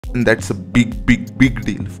and that's a big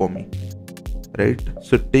deal for me, right?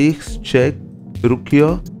 So takes, check, rook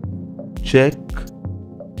here, check.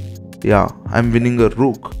 Yeah, I'm winning a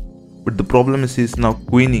rook, but the problem is he's now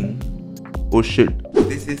queening. Oh shit.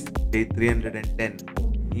 This is day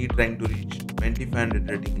 310. Me trying to reach 2500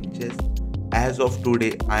 rating in chess. As of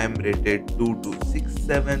today, I am rated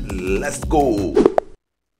 2267. Let's go.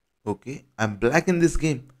 Okay, I'm black in this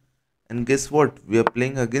game. And guess what? We are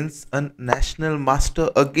playing against a national master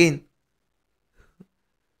again.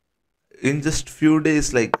 In just few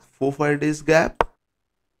days, like 4-5 days gap.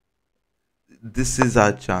 This is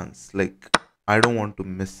our chance. Like, I don't want to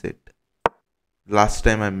miss it. Last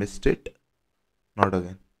time I missed it. Not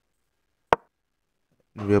again.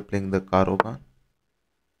 We are playing the Karogan.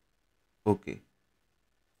 Okay.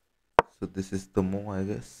 So this is the move, I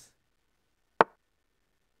guess.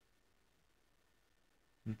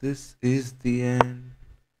 This is the end.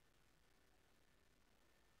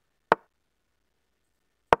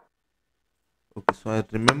 Okay, so I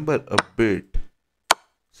remember a bit.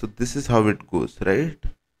 So this is how it goes, right?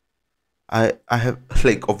 I have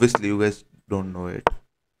like obviously you guys don't know it.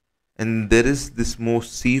 And there is this move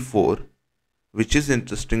c4, which is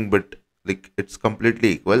interesting, but like it's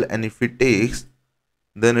completely equal. And if it takes,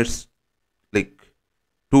 then it's like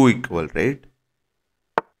 2 equal, right?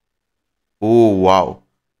 Oh wow.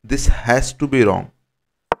 This has to be wrong.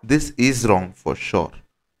 This is wrong for sure.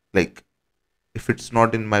 Like if it's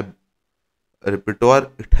not in my repertoire,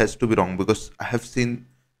 it has to be wrong because I have seen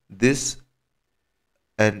this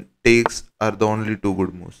and takes are the only two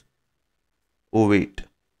good moves. Oh wait,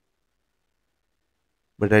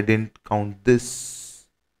 but I didn't count this,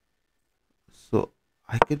 so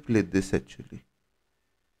I can play this actually.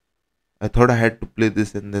 I thought I had to play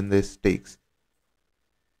this and then there's takes.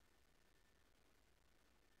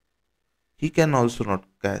 He can also not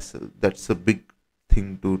castle. That's a big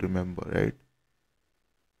thing to remember, right?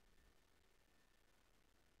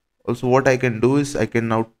 Also, what I can do is I can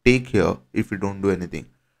now take here if you don't do anything.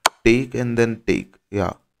 Take and then take.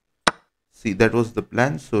 Yeah. See, that was the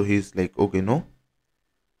plan. So he's like, okay, no.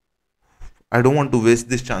 I don't want to waste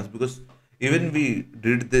this chance because even we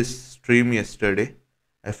did this stream yesterday.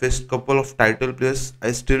 I faced couple of title players.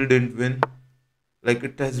 I still didn't win. Like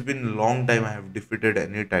it has been a long time I have defeated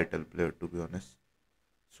any title player to be honest.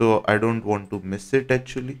 So I don't want to miss it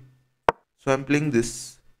actually. So I'm playing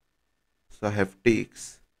this. So I have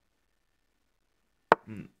takes.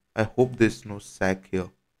 I hope there's no sack here.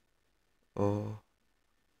 Uh,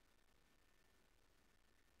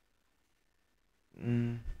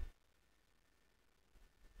 mm,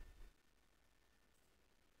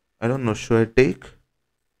 I don't know. Should I take?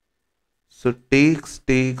 So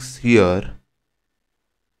takes here.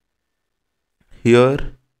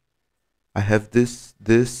 Here I have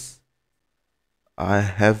this. I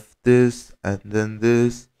have this and then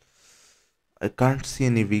this. I can't see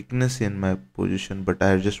any weakness in my position, but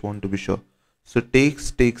I just want to be sure. So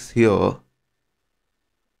takes here,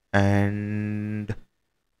 and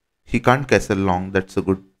he can't castle long. That's a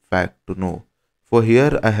good fact to know. For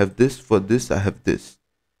here I have this. For this I have this,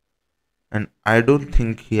 and I don't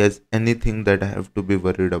think he has anything that I have to be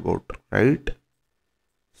worried about, right?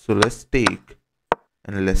 So let's take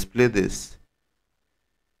and let's play this.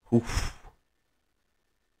 Oof.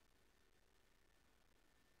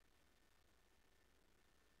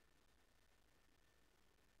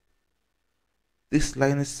 This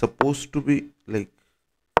line is supposed to be like,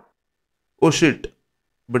 oh shit,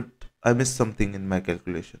 but I missed something in my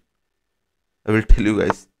calculation. I will tell you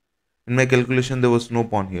guys. In my calculation, there was no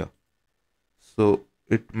pawn here. So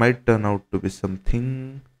it might turn out to be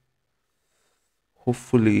something.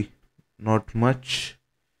 Hopefully, not much.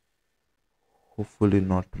 Hopefully,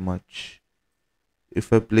 not much.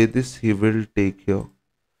 If I play this, he will take here.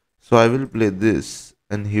 So I will play this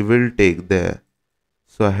and he will take there.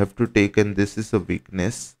 So I have to take, and this is a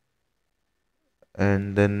weakness.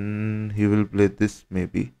 And then he will play this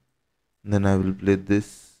maybe. Then I will play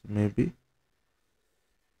this maybe.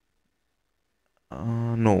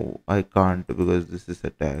 No, I can't because this is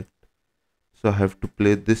attacked. So I have to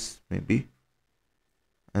play this maybe.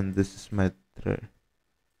 And this is my thread.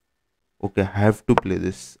 Okay, I have to play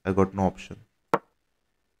this. I got no option.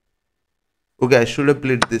 Okay, I should have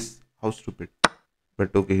played this. How stupid.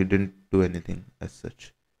 But okay, he didn't do anything as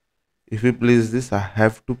such. If he plays this, I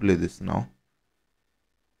have to play this now.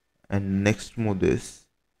 And next move this.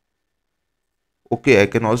 Okay, I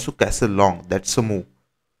can also castle long. That's a move.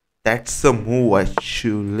 That's a move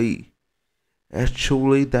actually.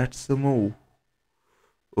 Actually, that's a move.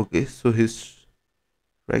 Okay, so he's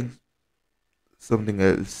trying something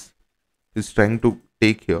else. He's trying to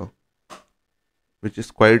take here. which is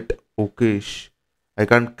quite okayish. I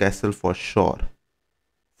can't castle for sure.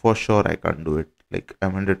 For sure, I can't do it. Like,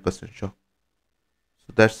 I'm 100% sure.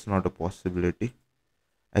 So that's not a possibility.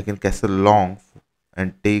 I can castle long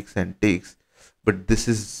and takes, but this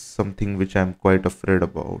is something which I'm quite afraid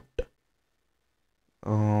about.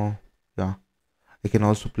 Uh, yeah, I can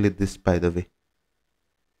also play this, by the way.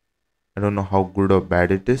 I don't know how good or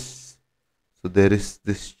bad it is. So there is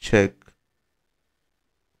this check.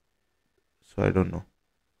 So I don't know.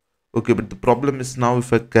 Okay, but the problem is now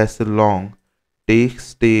if I castle long,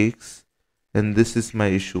 takes, and this is my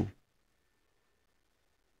issue.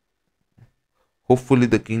 Hopefully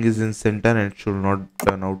the king is in center and it should not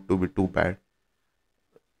turn out to be too bad.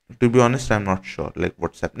 To be honest, I'm not sure like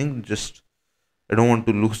what's happening. Just I don't want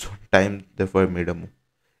to lose time, therefore I made a move.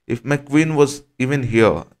 If my queen was even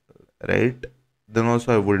here, right, then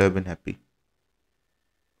also I would have been happy.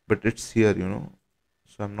 But it's here,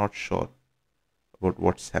 so I'm not sure about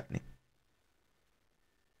what's happening.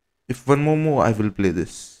 If one more move, I will play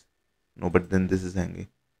this. No, but then this is hanging.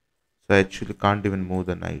 So I actually can't even move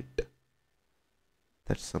the knight.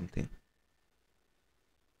 That's something.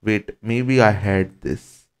 Wait, maybe I had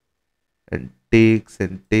this. And takes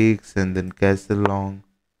and then castle long.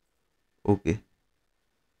 Okay.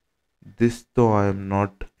 This though I am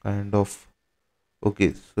not kind of.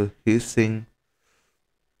 Okay, so he's saying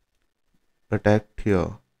attacked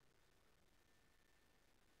here.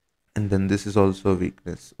 And then this is also a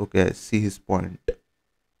weakness. Okay, I see his point.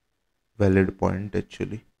 Valid point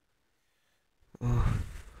actually.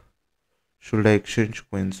 Should I exchange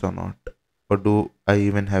queens or not? Or do I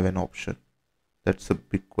even have an option? That's a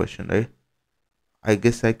big question, right? I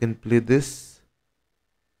guess I can play this.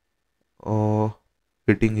 Or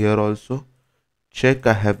hitting here also. Check,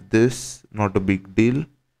 I have this. Not a big deal.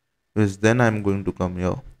 Because then I'm going to come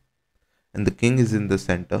here. And the king is in the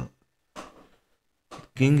center.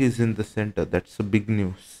 King is in the center. That's a big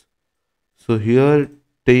news. So here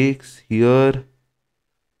takes here.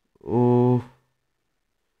 Oh,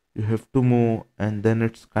 you have to move, and then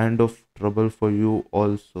it's kind of trouble for you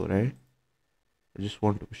also, right? I just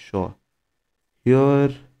want to be sure.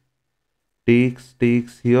 Here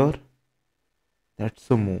takes here.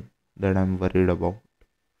 That's a move that I'm worried about.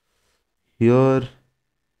 Here,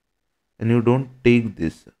 and you don't take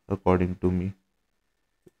this according to me.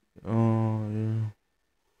 Yeah.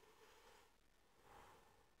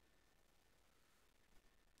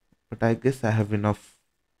 But I guess I have enough.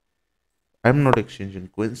 I'm not exchanging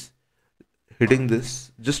queens. Hitting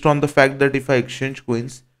this just on the fact that if I exchange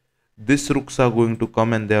queens, these rooks are going to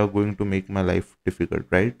come and they are going to make my life difficult,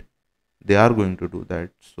 right? They are going to do that.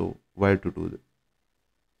 So why to do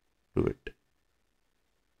it?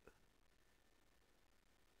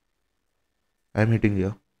 I'm hitting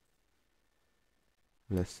here.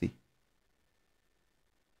 Let's see.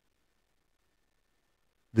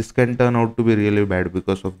 This can turn out to be really bad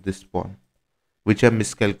because of this pawn, which I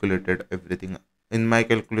miscalculated everything. In my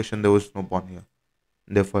calculation, there was no pawn here.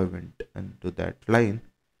 Therefore, I went into that line.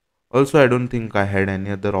 Also, I don't think I had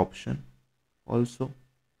any other option. Also,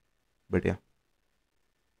 but yeah,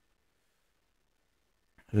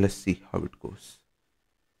 let's see how it goes.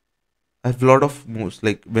 I have a lot of moves.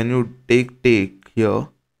 Like when you take here,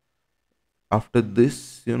 after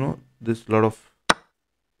this, there's a lot of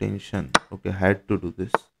tension. Okay, had to do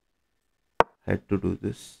this. Had to do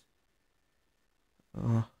this.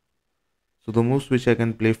 Uh, so the moves which I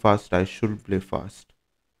can play fast, I should play fast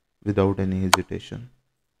without any hesitation.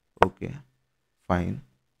 Okay, fine.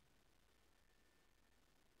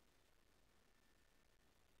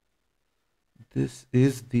 This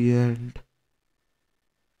is the end.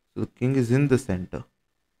 So the king is in the center.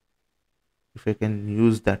 If I can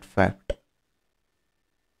use that fact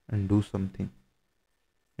and do something.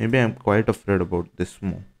 Maybe I'm quite afraid about this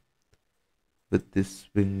move. With this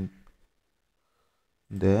wing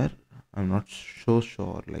there, I'm not so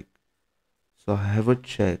sure. Like, so I have a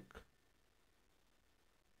check.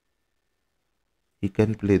 He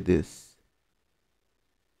can play this.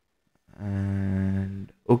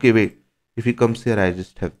 And okay, wait. If he comes here, I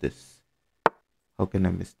just have this. How can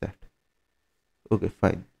I miss that? Okay,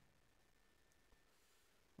 fine.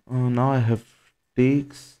 Now I have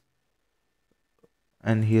takes,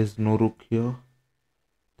 and he has no rook here.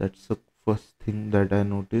 That's the first thing that I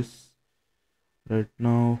notice right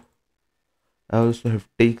now. I also have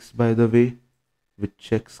takes, by the way, with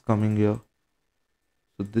checks coming here.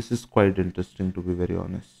 So this is quite interesting, to be very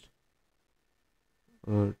honest.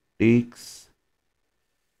 Takes,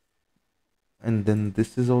 and then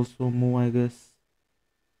this is also a move, I guess.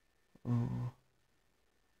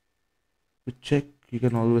 With check, he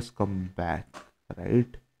can always come back,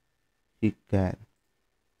 right? He can.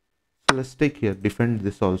 let's take here. Defend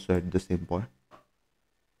this also at the same point.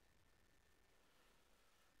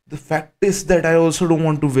 The fact is that I also don't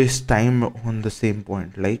want to waste time on the same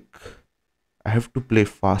point. Like, I have to play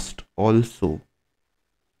fast also.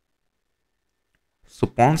 So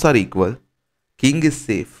pawns are equal. King is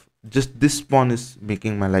safe. Just this pawn is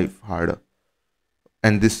making my life harder.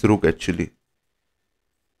 And this rook actually.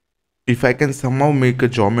 If I can somehow make a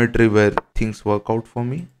geometry where things work out for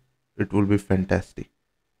me, it will be fantastic.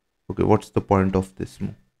 Okay, what's the point of this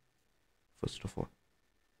move? First of all,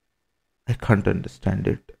 I can't understand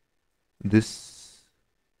it. This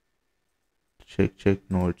check, check.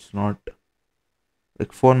 No, it's not.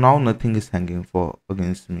 Like for now, nothing is hanging for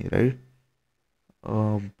against me, right?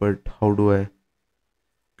 But how do I?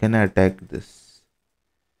 Can I attack this?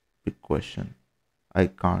 Big question. I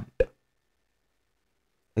can't.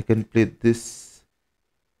 I can play this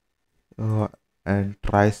uh, and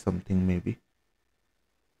try something maybe.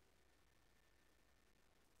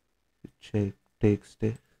 Check, takes,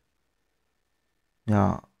 take.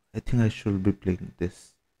 Yeah, I think I should be playing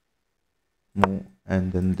this move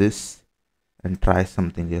and then this and try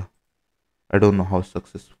something here. I don't know how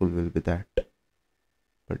successful will be that,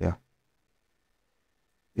 but yeah.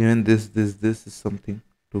 Even this is something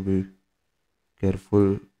to be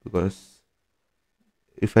careful, because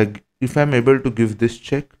if I'm able to give this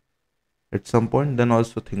check at some point, then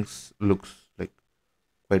also things looks like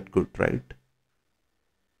quite good, right?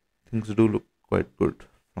 Things do look quite good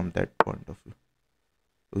from that point of view.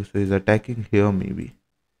 Okay, so he's attacking here maybe.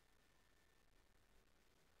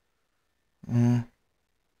 Mm,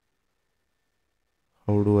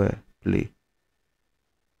 how do I play?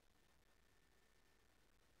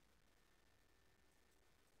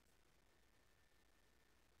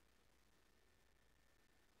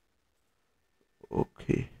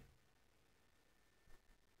 Okay.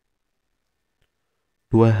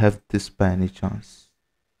 Do I have this by any chance?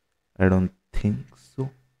 I don't think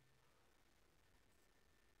so.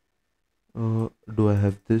 Do I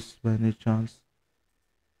have this by any chance?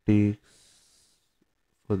 Takes.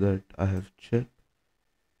 For that I have checked,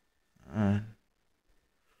 and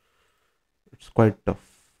it's quite tough.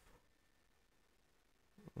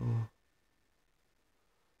 Uh,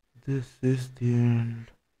 this is the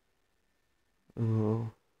end. Uh,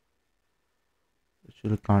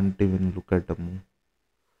 Actually, can't even look at the move.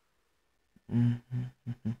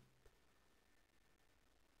 Mhm.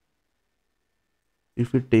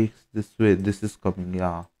 If it takes this way, this is coming.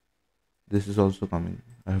 Yeah, this is also coming.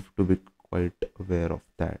 I have to be quite aware of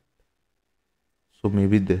that. So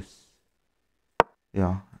maybe this.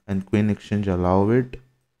 Yeah, and queen exchange allow it,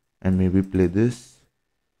 and maybe play this,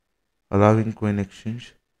 allowing queen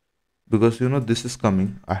exchange, because this is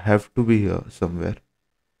coming. I have to be here somewhere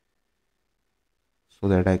so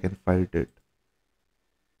that I can fight it.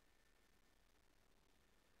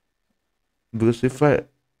 Because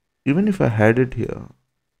even if I had it here,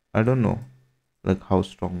 I don't know, like how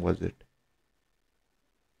strong was it.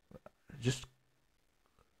 I just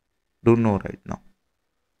don't know right now.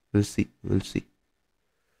 We'll see. We'll see.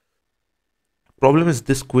 Problem is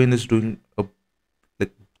this queen is doing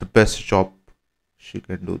like the best job she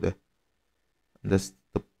can do there. That's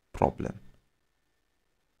the problem.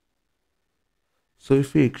 So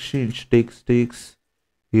if we exchange takes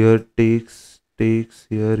here, takes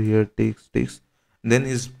here takes, then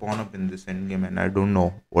he's pawn up in this endgame, and I don't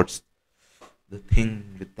know what's the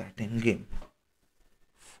thing with that endgame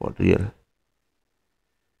for real.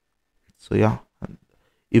 So yeah,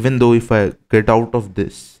 even though if I get out of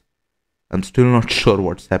this, I'm still not sure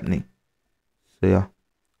what's happening. So yeah,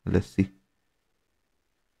 let's see.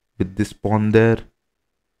 With this pawn there,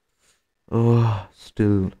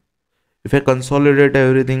 still, if I consolidate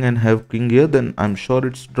everything and have king here, then I'm sure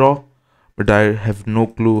it's draw. But I have no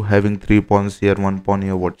clue, having 3 pawns here, 1 pawn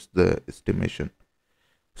here, what's the estimation.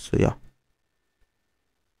 So yeah,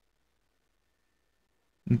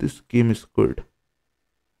 this game is good,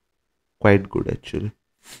 quite good actually.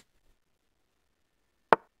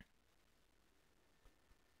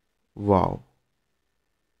 Wow,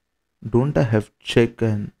 don't I have check?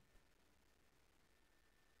 And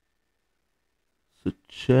so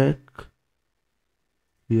check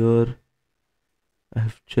here, I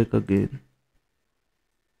have check again.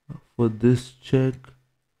 For this check,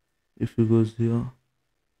 if he goes here,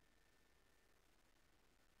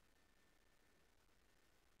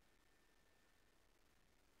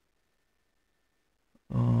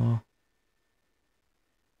 uh,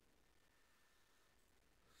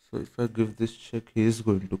 so if I give this check, he is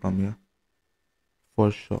going to come here for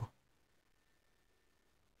sure.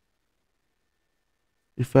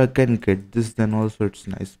 If I can get this, then also it's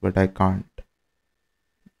nice, but I can't.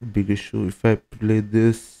 big issue. If I play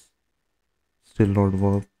this, still not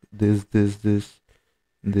work. This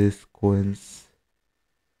coins,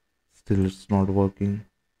 still it's not working.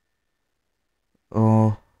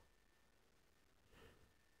 Uh,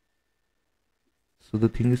 so the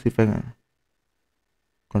thing is, if I can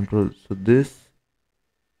control, so this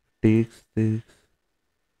takes. Okay,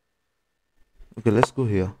 let's go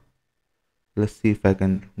here. Let's see if I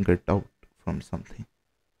can get out from something.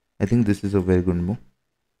 I think this is a very good move,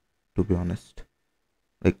 to be honest.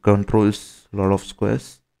 Like controls a lot of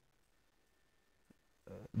squares.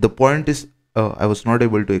 The point is, I was not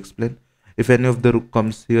able to explain. If any of the rook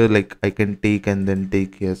comes here, like I can take and then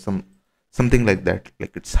take here, something like that.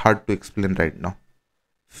 Like it's hard to explain right now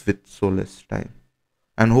with so less time.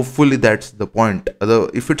 And hopefully that's the point.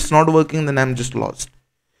 If it's not working, then I'm just lost.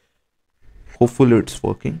 Hopefully it's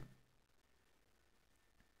working.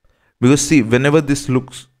 Because see, whenever this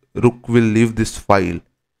looks rook will leave this file,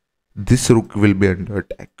 this rook will be under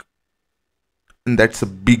attack. And that's a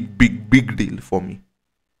big deal for me.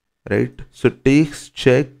 Right? So takes,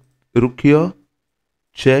 check, rook here,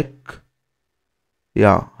 check.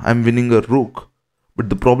 Yeah, I'm winning a rook. But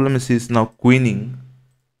the problem is he's now queening.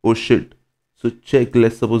 Oh shit. So check,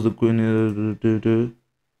 let's suppose the queen is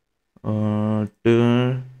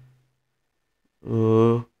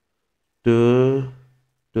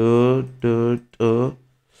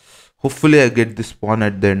hopefully I get this pawn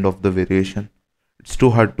at the end of the variation. It's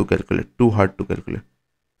too hard to calculate. Too hard to calculate.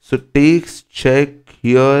 So takes, check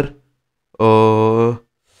here,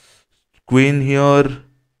 queen here.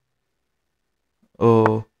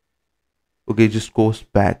 Okay, just goes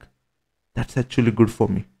back. That's actually good for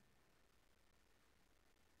me.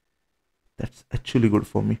 That's actually good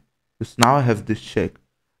for me. Because now I have this check.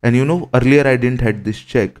 And you know, earlier I didn't had this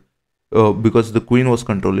check because the queen was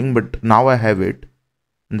controlling, but now I have it.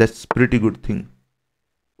 And that's pretty good thing.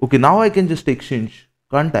 Okay, now I can just exchange,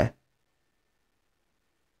 can't I?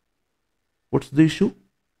 What's the issue?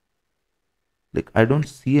 Like, I don't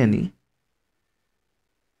see any.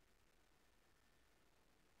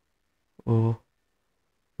 Oh,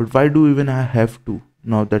 but why do even I have to?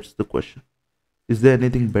 Now that's the question. Is there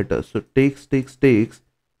anything better? So takes.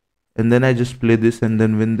 And then I just play this and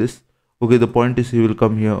then win this. Okay, the point is he will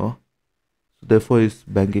come here. So therefore he's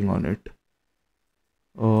banking on it.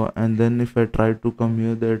 And then if I try to come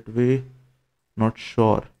here that way, not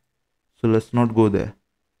sure. So let's not go there.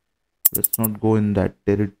 Let's not go in that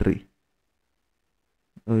territory.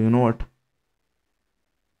 You know what?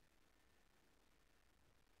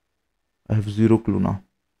 I have zero clue now.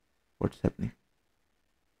 What's happening?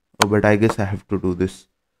 Oh, but I guess I have to do this.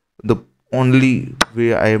 The only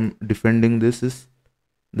way I am defending this is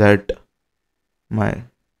that my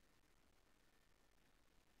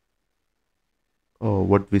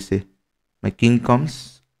what we say, my king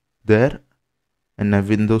comes there and I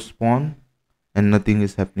win those pawn and nothing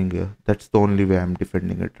is happening here. That's the only way I'm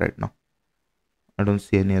defending it right now. I don't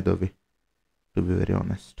see any other way, to be very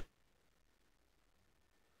honest.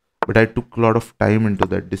 But I took a lot of time into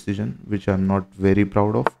that decision, which I'm not very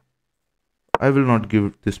proud of. I will not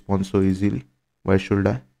give this pawn so easily. Why should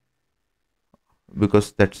I?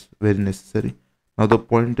 Because that's very necessary. Now the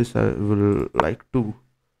point is I will like to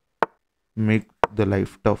make the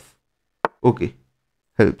life tough. Okay,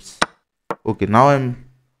 helps. Okay, now I'm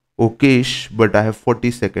okayish, but I have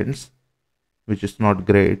 40 seconds, which is not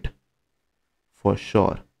great for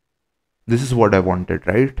sure. This is what I wanted,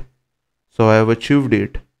 right? So I have achieved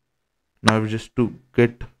it. Now I have just to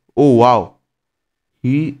get. Oh wow,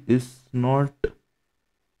 he is not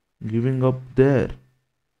giving up there.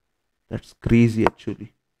 That's crazy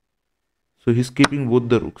actually. So he's keeping both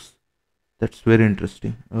the rooks. That's very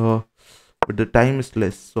interesting. But the time is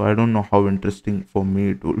less, so I don't know how interesting for me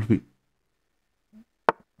it will be.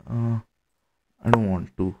 I don't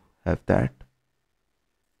want to have that.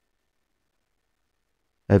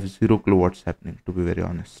 I have zero clue what's happening, to be very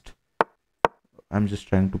honest. I'm just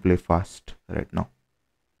trying to play fast right now.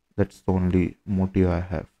 That's the only motive I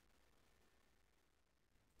have.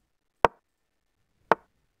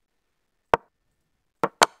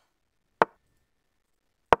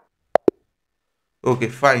 Okay,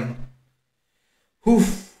 fine.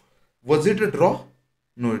 Oof. Was it a draw?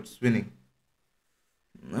 No, it's winning.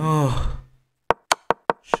 Oh,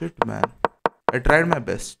 shit, man. I tried my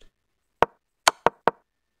best.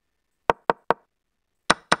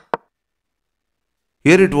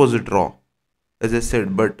 Here it was a draw, as I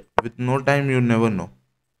said, but with no time, you never know.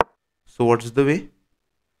 So, what's the way?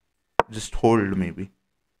 Just hold, maybe.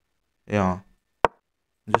 Yeah,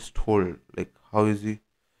 just hold. Like, how is he?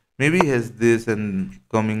 Maybe he has this and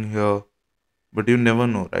coming here, but you never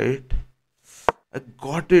know, right? I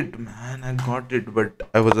got it, man. I got it, but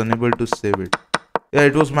I was unable to save it. Yeah,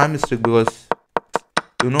 it was my mistake because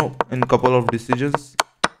in couple of decisions.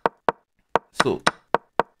 So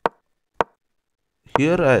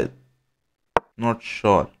here I not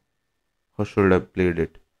sure how should I played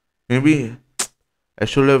it. Maybe I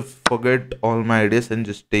should have forget all my ideas and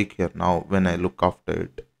just take here now when I look after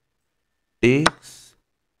it. Takes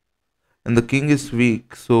and the king is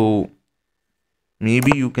weak, so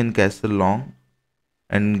maybe you can castle long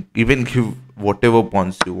and even give whatever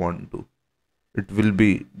pawns you want to. It will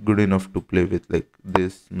be good enough to play with like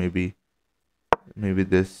this, maybe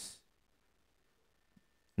this,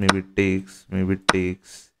 maybe takes,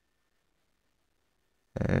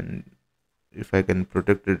 and if I can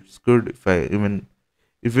protect it, it's good. If I even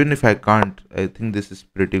if I can't, I think this is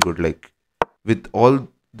pretty good. Like with all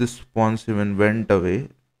this pawns even went away,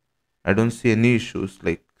 I don't see any issues.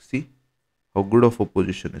 Like see how good of a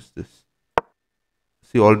position is this.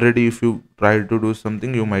 See already if you try to do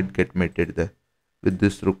something, you might get mated there. With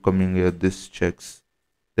this rook coming here, this checks.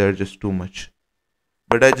 They're just too much.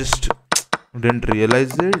 But I just didn't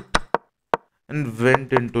realize it and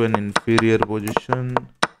went into an inferior position.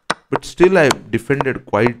 But still I defended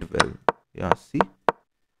quite well. Yeah, see?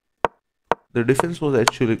 The defense was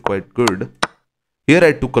actually quite good. Here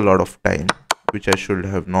I took a lot of time, which I should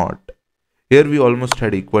have not. Here we almost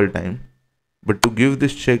had equal time. But to give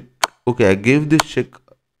this check, okay, I gave this check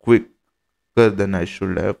quicker than I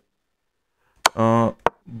should have.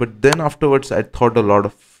 But then afterwards, I gave a lot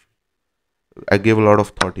of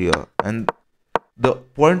thought here. And the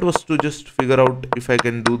point was to just figure out if I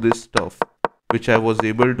can do this stuff, which I was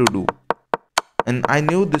able to do. And I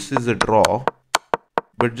knew this is a draw,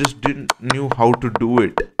 but just didn't knew how to do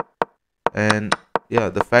it. And yeah,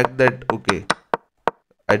 the fact that, okay,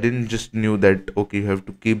 I didn't just knew that, okay, you have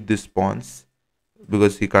to keep this pawns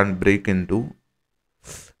because he can't break into.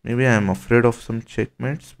 Maybe I'm afraid of some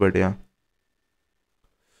checkmates, but yeah.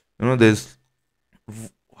 There's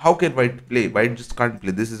how can white play? White just can't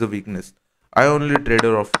play. This is a weakness. I only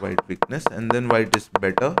trader of white weakness, and then white is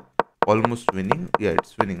better, almost winning. Yeah,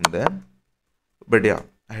 it's winning there. But yeah,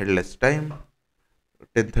 I had less time.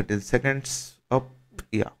 10-13 seconds up.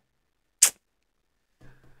 Yeah.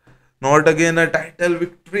 Not again a title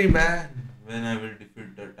victory, man. When I will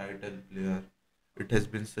defeat the title player. It has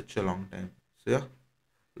been such a long time. So yeah,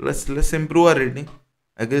 let's improve our rating.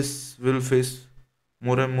 I guess we'll face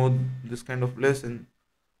more and more this kind of players, and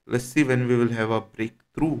let's see when we will have a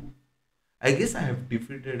breakthrough. I guess I have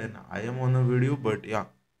defeated and I am on a video, but yeah,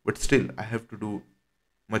 but still I have to do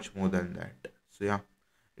much more than that. So yeah,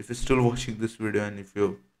 if you're still watching this video and if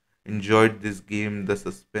you enjoyed this game, the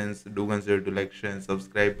suspense, do consider to like, share, and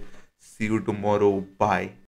subscribe. See you tomorrow. Bye.